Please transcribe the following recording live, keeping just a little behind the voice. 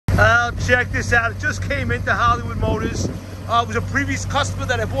Check this out. It just came into Hollywood Motors. It was a previous customer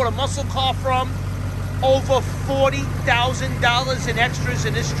that I bought a muscle car from. Over $40,000 in extras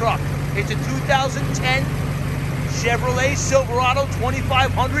in this truck. It's a 2010 Chevrolet Silverado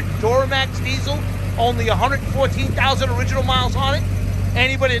 2500 Duramax diesel. Only 114,000 original miles on it.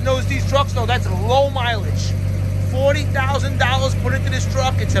 Anybody that knows these trucks know that's low mileage. $40,000 put into this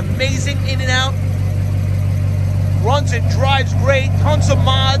truck. It's amazing in and out. Runs and drives great. Tons of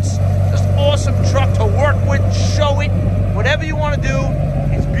mods. Just awesome truck to work with, show it. Whatever you want to do.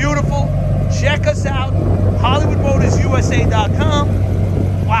 It's beautiful. Check us out. HollywoodMotorsUSA.com.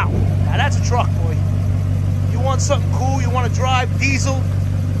 Wow. Now that's a truck, boy. You want something cool, you want to drive diesel.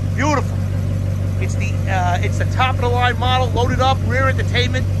 Beautiful. It's the top of the line model, loaded up, rear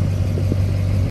entertainment.